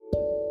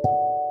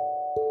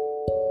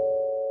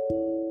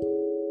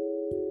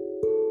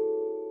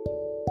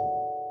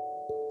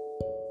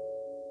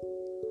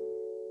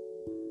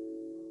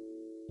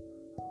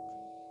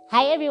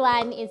Hi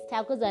everyone, it's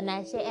Taku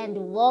Zonashe and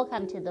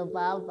welcome to the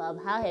Bob.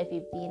 How have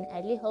you been?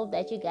 I really hope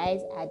that you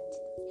guys are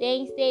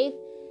staying safe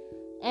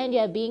and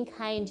you're being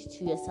kind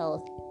to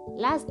yourselves.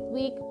 Last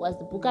week was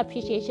the Book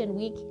Appreciation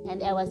Week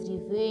and I was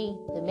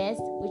reviewing The Mess,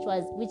 which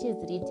was written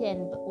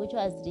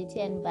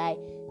by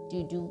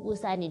Dudu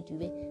Usani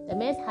Dube. The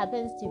Mess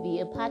happens to be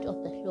a part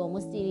of the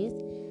Hlomo series,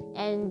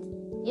 and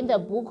in the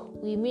book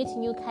we meet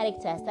new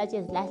characters such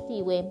as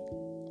Lasliwe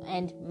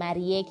and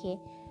Marieke.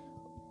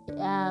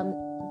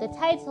 The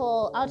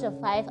title, out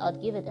of 5, I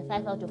would give it a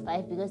 5 out of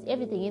 5 because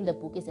everything in the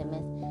book is a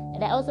mess.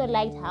 And I also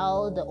liked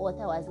how the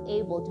author was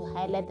able to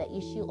highlight the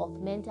issue of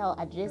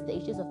address the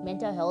issues of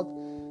mental health,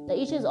 the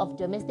issues of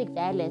domestic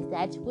violence,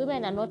 that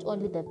women are not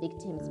only the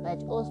victims,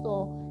 but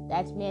also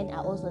that men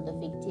are also the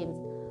victims.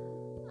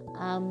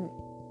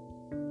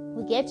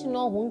 We get to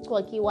know who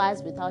Tsoki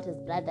was without his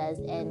brothers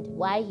and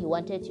why he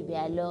wanted to be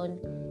alone.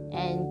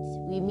 And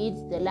we meet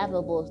the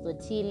lovable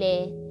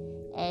Sotile,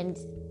 and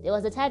there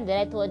was a time that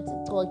I thought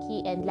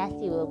Tsoki and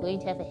Lassie were going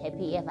to have a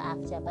happy ever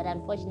after, but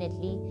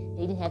unfortunately,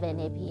 they didn't have a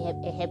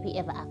happy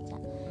ever after.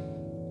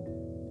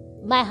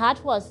 My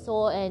heart was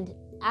sore, and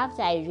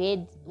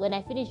when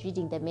I finished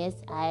reading The Mess,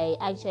 I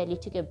actually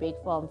took a break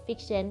from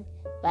fiction.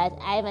 But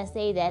I must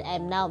say that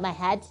my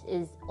heart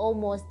is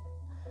almost.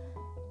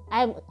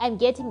 I'm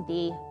getting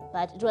there.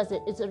 But it was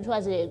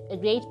a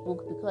great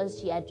book because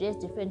she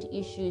addressed different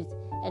issues.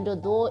 And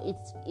although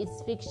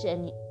it's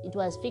fiction,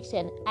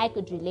 I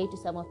could relate to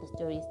some of the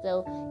stories.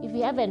 So if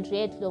you haven't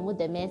read Hlomo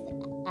The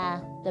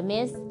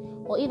Mess,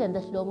 or even the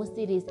Hlomo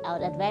series, I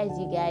would advise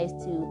you guys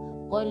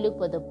to go and look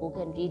for the book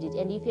and read it.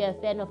 And if you're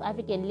a fan of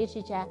African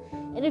literature,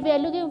 and if you're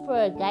looking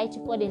for a guy to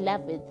fall in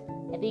love with,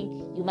 I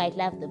think you might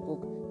love the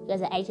book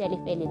because I actually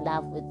fell in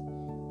love with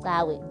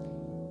Kawe.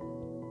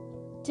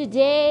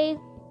 Today,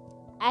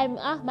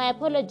 my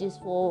apologies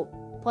for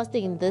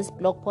posting this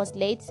blog post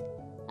late.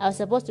 I was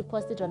supposed to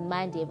post it on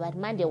Monday, but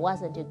Monday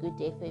wasn't a good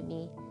day for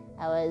me.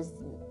 I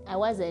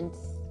wasn't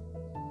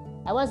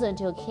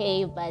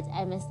okay, but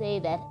I must say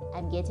that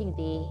I'm getting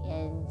there.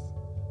 And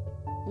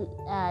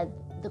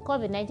the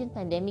COVID-19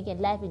 pandemic and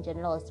life in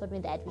general has taught me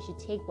that we should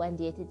take one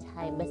day at a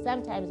time. But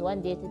sometimes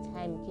one day at a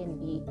time can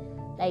be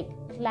like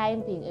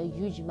climbing a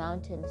huge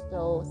mountain.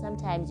 So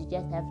sometimes you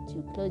just have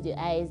to close your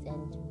eyes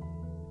and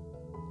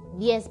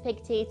be a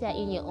spectator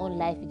in your own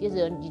life because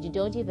you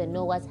don't even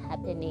know what's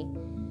happening.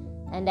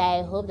 And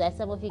I hope that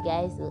some of you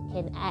guys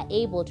are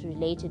able to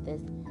relate to this.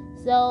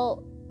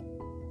 So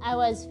I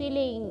was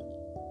feeling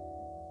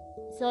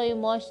so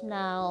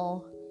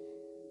emotional.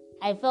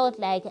 I felt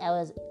like I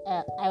was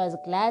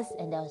glass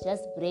and I was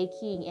just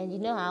breaking. And you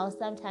know how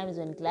sometimes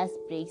when glass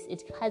breaks,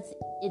 it hurts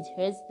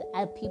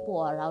the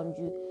people around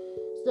you.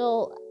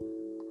 So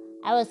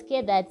I was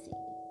scared that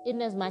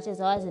in as much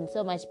as I was in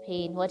so much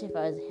pain, what if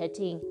I was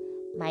hurting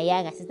my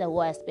younger sister who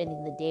I was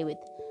spending the day with?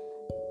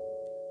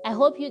 I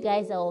hope you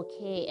guys are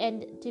okay.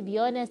 And to be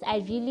honest, I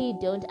really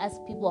don't ask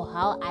people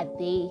how are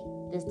they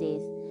these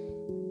days.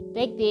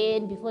 Back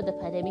then, before the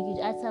pandemic, you'd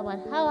ask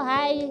someone, how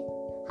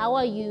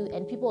are you?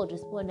 And people would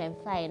respond, I'm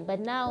fine. But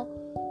now,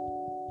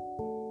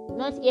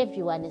 not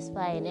everyone is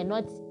fine, and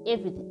not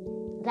everything.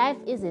 Life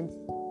isn't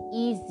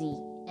easy,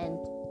 and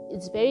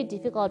it's very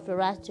difficult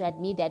for us to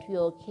admit that we're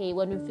okay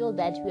when we feel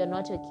that we are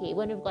not okay,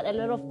 when we've got a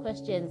lot of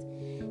questions,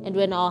 and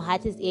when our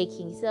heart is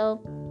aching.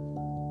 So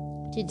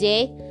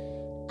today,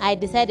 I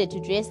decided to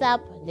dress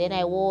up. Then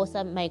I wore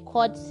my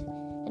coat,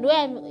 and where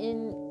I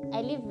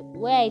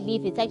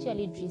live, it's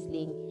actually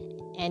drizzling,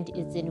 and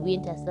it's in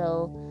winter.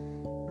 So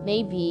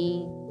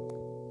maybe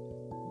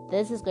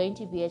this is going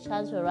to be a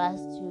chance for us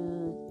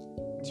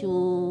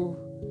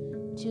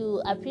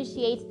to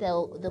appreciate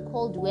the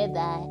cold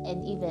weather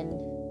and even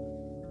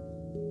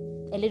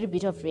a little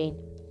bit of rain.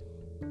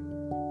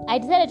 I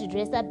decided to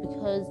dress up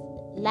because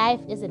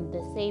life isn't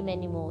the same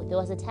anymore. There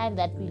was a time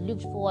that we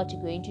looked forward to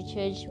going to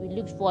church, we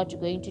looked forward to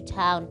going to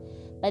town,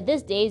 but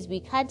these days we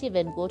can't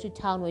even go to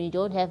town when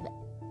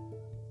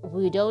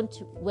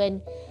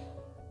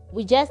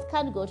we just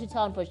can't go to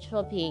town for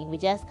shopping. We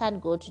just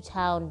can't go to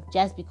town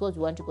just because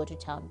we want to go to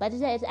town. But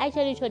it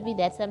actually showed me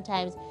that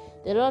sometimes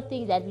the lot of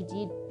things that we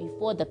did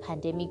before the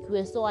pandemic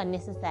were so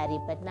unnecessary,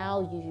 but now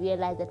you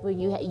realize that when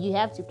you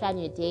have to plan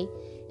your day,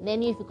 and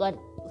then if you've got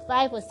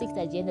 5 or 6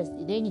 agendas,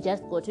 then you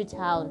just go to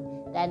town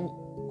than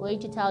going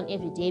to town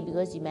every day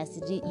because you might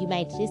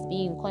risk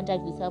being in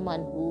contact with someone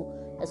who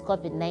has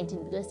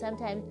COVID-19, because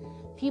sometimes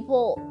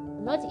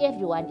not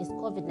everyone is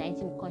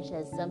COVID-19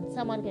 conscious.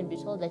 Someone can be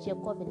told that you're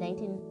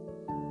COVID-19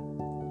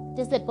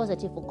 tested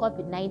positive for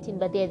COVID-19,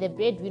 but they're the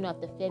breadwinner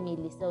of the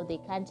family, so they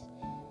can't.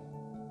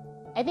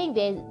 I think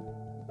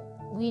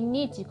we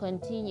need to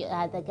continue,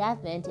 the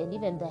government and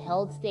even the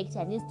health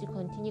sector needs to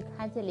continue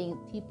counseling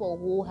people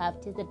who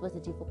have tested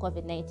positive for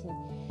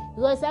COVID-19,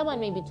 because someone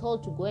may be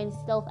told to go and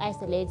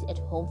self-isolate at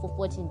home for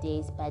 14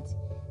 days, but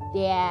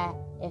they are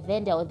a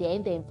vendor or they're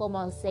in the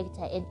informal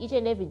sector, and each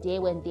and every day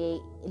when they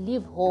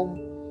leave home,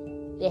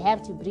 they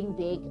have to bring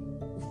back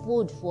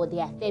food for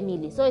their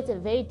family. So it's a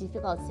very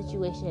difficult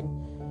situation.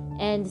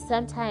 and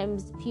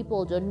sometimes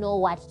people don't know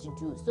what to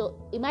do. So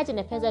imagine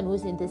a person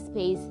who's in this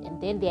space, and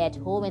then they're at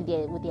home and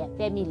they're with their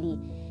family,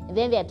 and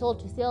then they're told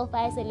to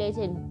self-isolate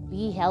and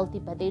be healthy,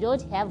 but they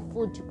don't have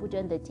food to put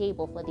on the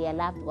table for their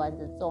loved ones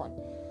and so on.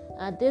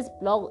 This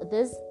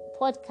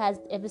podcast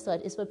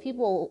episode is for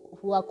people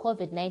who are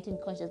COVID-19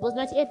 conscious, because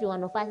not every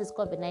one of us is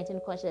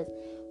COVID-19 conscious.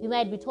 We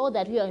might be told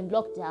that we are in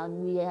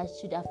lockdown, we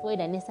should avoid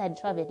unnecessary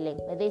traveling,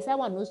 but there's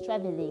someone who's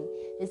traveling,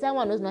 there's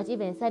someone who's not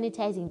even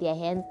sanitizing their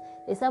hands,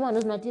 there's someone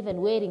who's not even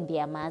wearing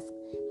their mask.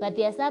 But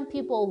there are some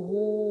people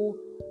who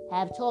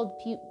have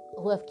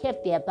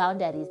kept their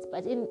boundaries.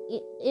 But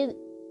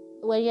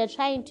when you're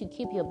trying to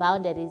keep your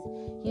boundaries,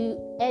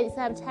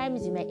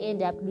 sometimes you may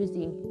end up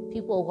losing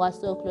people who are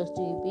so close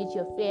to you, be it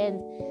your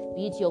friends,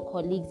 be it your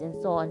colleagues, and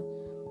so on.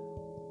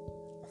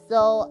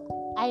 So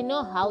I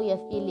know how you're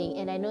feeling,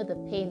 and I know the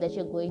pain that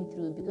you're going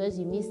through because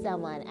you miss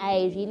someone.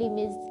 I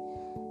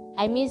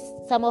miss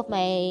some of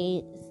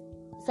my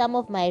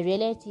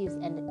relatives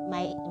and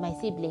my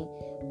sibling,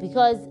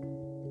 because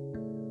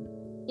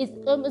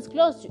it's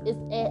close.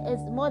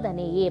 It's more than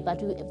a year,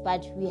 but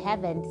we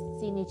haven't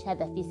seen each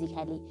other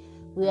physically.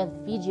 We have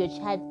video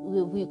chat.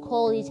 We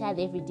call each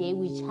other every day.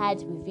 We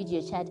chat. We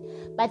video chat.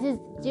 But it's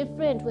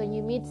different when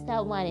you meet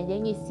someone and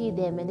then you see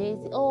them and then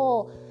you say,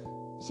 "Oh,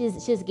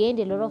 she's gained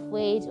a lot of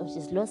weight, or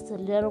she's lost a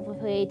lot of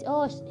weight.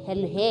 Oh,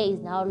 her hair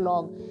is now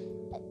long."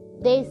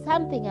 There's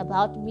something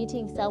about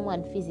meeting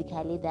someone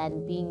physically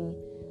than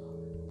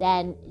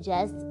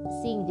just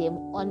seeing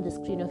them on the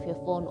screen of your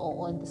phone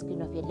or on the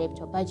screen of your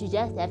laptop. But you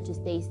just have to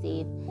stay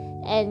safe.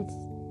 And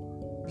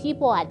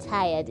people are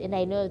tired, and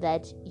I know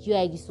that you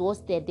are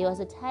exhausted. There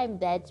was a time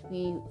that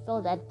we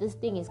felt that this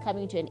thing is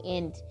coming to an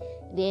end.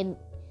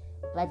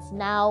 But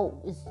now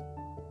it's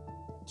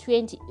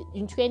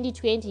in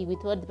 2020, we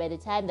thought by the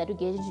time that we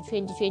get into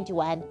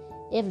 2021,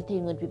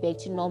 everything would be back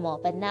to normal.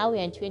 But now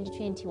we're in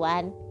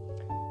 2021,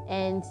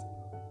 and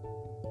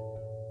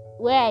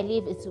where I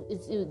live, it's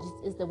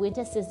the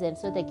winter season,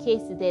 so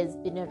there's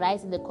been a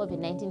rise in the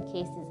COVID-19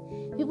 cases.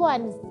 People are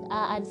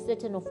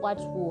uncertain of what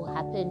will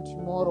happen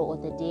tomorrow or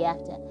the day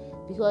after,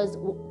 because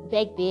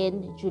back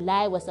then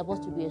July was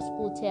supposed to be a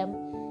school term,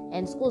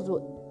 and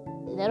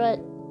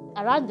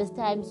around this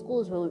time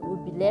schools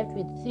would be left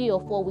with 3 or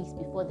 4 weeks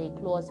before they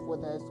close for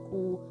the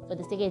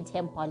second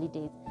term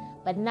holidays.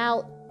 But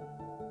now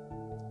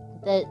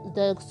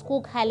the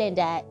school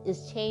calendar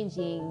is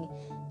changing.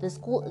 The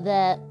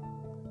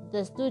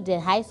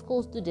high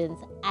school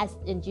students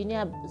and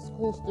junior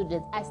school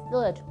students are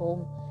still at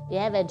home. They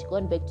haven't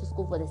gone back to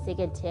school for the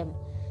second term.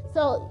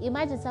 So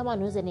imagine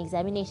someone who's an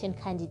examination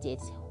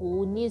candidate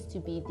who needs to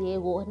be there,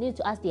 who needs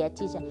to ask their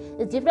teacher.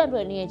 It's different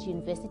when you're at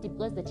university,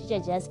 because the teacher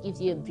just gives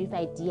you a brief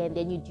idea and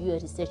then you do your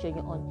research on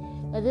your own.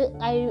 But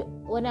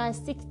when I was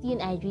 16,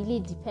 I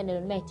really depended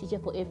on my teacher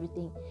for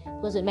everything,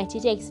 because when my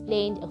teacher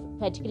explained a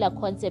particular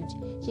concept,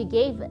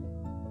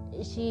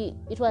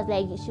 it was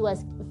like she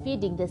was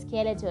feeding the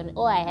skeleton.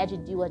 All I had to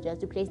do was just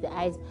to place the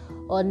eyes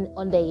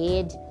on the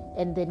head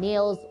and the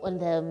nails on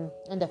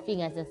the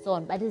fingers and so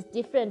on. But it's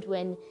different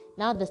when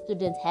now the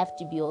students have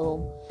to be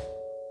home.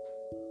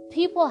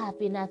 People have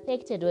been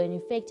affected or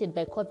infected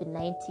by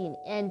COVID-19,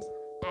 and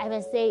I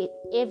must say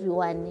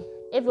everyone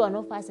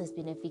of us has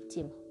been a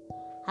victim.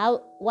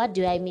 What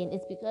do I mean?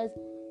 It's because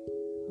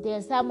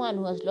there's someone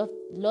who has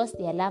lost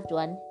their loved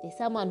one, there's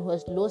someone who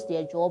has lost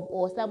their job,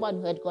 or someone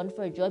who had gone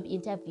for a job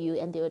interview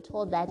and they were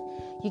told that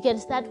you can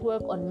start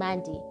work on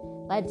Monday,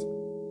 but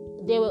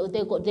they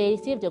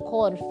received a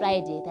call on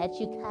Friday that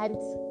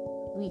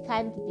we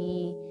can't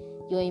be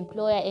your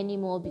employer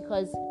anymore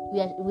because we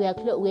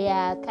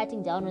are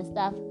cutting down on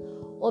staff,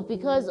 or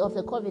because of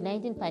the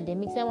COVID-19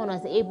 pandemic, someone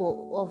was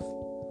of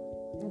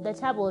the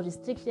travel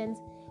restrictions,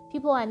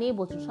 people are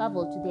unable to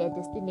travel to their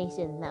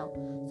destinations now.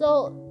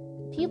 So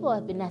people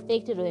have been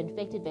affected or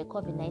infected by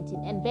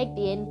COVID-19. And back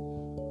then,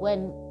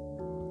 when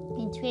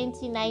in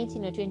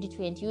 2019 or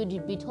 2020, you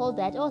would be told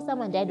that, oh,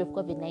 someone died of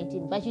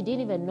COVID-19, but you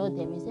didn't even know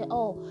them. You say,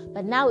 oh,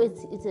 but now it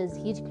has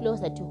hit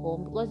closer to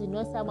home, because you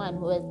know someone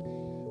who has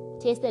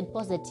tested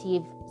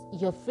positive,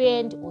 your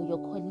friend or your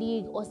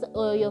colleague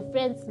or your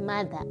friend's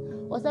mother,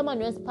 or someone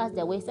who has passed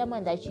away,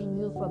 someone that you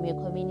knew from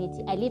your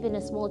community. I live in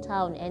a small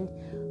town, and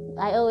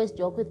I always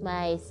joke with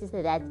my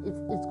sister that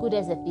it's good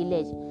as a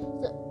village.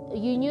 So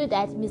you knew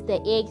that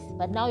Mr. X,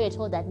 but now you're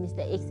told that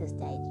Mr. X has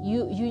died.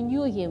 You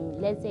knew him,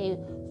 let's say,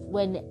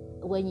 when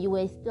you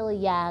were still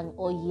young,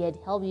 or he had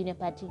helped you in a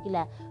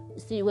particular,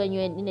 when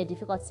you're in a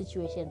difficult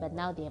situation, but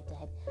now they have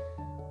died.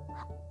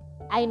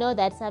 I know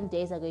that some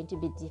days are going to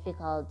be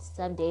difficult,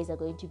 some days are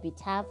going to be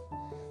tough,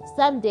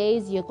 some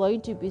days you're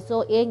going to be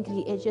so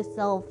angry at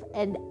yourself,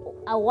 and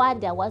I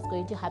wonder what's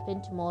going to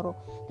happen tomorrow.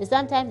 There's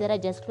sometimes that I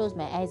just close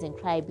my eyes and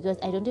cry because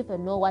I don't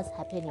even know what's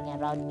happening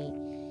around me.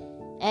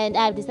 And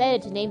I've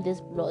decided to name this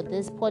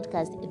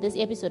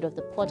episode of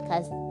the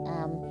podcast,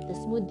 the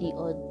smoothie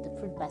or the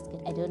fruit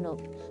basket. I don't know,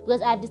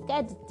 because I've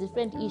discussed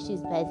different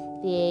issues, but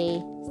they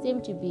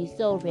seem to be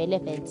so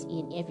relevant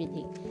in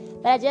everything.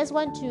 But I just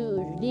want to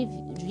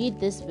read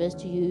this verse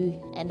to you,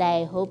 and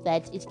I hope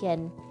that it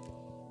can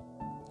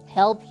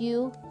help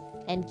you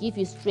and give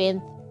you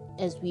strength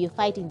as we are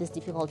fighting this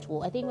difficult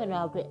war. I think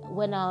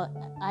when our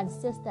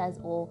ancestors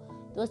or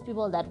those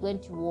people that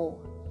went to war,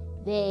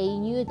 they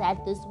knew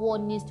that this war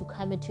needs to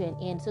come to an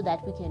end so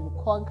that we can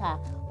conquer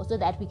or so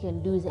that we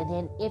can lose, and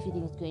then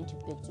everything is going to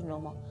be back to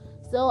normal.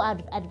 So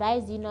I'd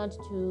advise you not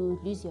to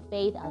lose your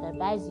faith. I'd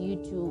advise you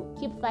to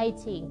keep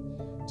fighting,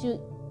 to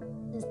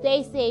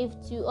stay safe,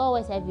 to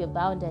always have your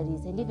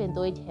boundaries. And even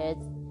though it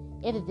hurts,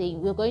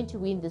 everything, we're going to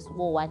win this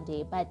war one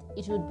day. But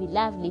it would be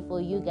lovely for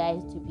you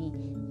guys to be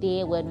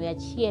there when we are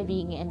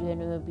cheering and when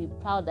we'll be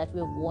proud that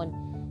we've won,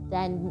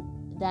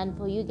 than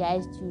for you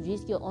guys to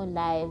risk your own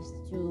lives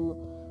to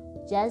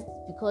just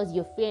because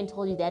your friend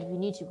told you that we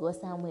need to go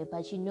somewhere,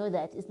 but you know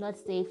that it's not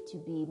safe to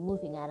be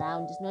moving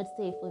around. It's not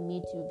safe for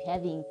me to be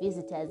having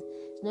visitors.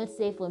 It's not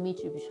safe for me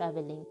to be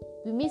traveling.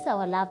 We miss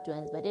our loved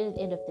ones, but at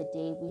the end of the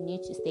day, we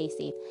need to stay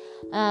safe.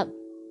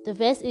 The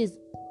verse is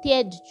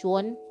 3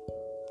 John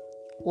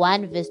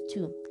 1 verse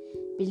 2.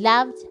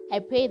 Beloved, I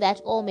pray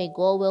that all may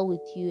go well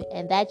with you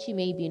and that you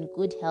may be in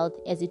good health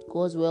as it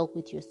goes well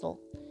with your soul.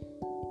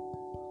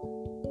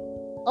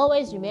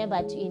 Always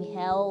remember to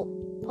inhale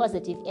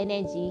positive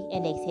energy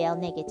and exhale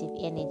negative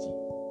energy.